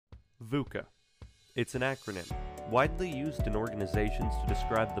VUCA. It's an acronym, widely used in organizations to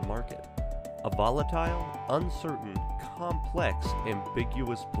describe the market. A volatile, uncertain, complex,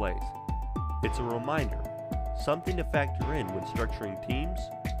 ambiguous place. It's a reminder, something to factor in when structuring teams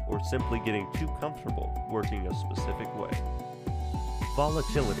or simply getting too comfortable working a specific way.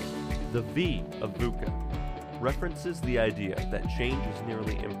 Volatility, the V of VUCA, references the idea that change is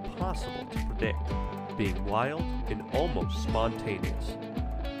nearly impossible to predict, being wild and almost spontaneous.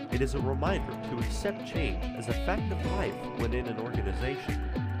 It is a reminder to accept change as a fact of life when in an organization,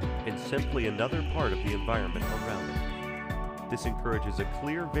 and simply another part of the environment around it. This encourages a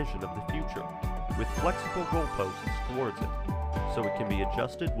clear vision of the future, with flexible goalposts towards it, so it can be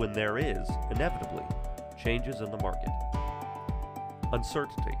adjusted when there is, inevitably, changes in the market.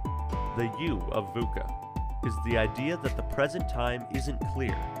 Uncertainty, the U of VUCA, is the idea that the present time isn't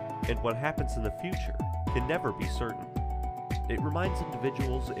clear, and what happens in the future can never be certain. It reminds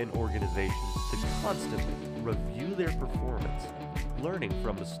individuals and organizations to constantly review their performance, learning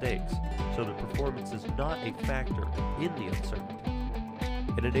from mistakes, so that performance is not a factor in the uncertainty.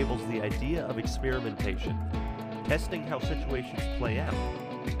 It enables the idea of experimentation, testing how situations play out,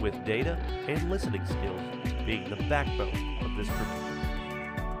 with data and listening skills being the backbone of this tradition.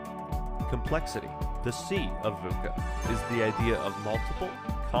 Complexity, the C of VUCA, is the idea of multiple,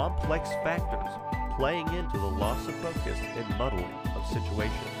 complex factors playing into the loss of focus and muddling of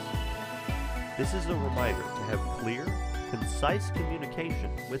situations. This is a reminder to have clear, concise communication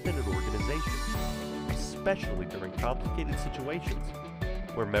within an organization, especially during complicated situations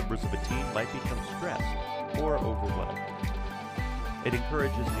where members of a team might become stressed or overwhelmed. It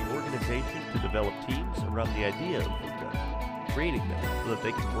encourages the organization to develop teams around the idea of VUCA, training them so that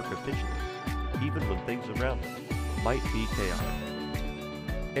they can work efficiently, even when things around them might be chaotic.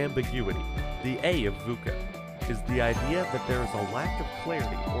 Ambiguity, the A of VUCA, is the idea that there is a lack of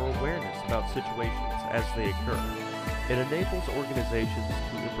clarity or awareness about situations as they occur. It enables organizations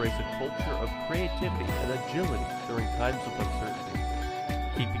to embrace a culture of creativity and agility during times of uncertainty.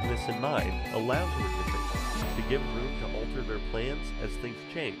 Keeping this in mind allows organizations to give room to alter their plans as things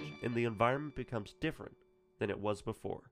change and the environment becomes different than it was before.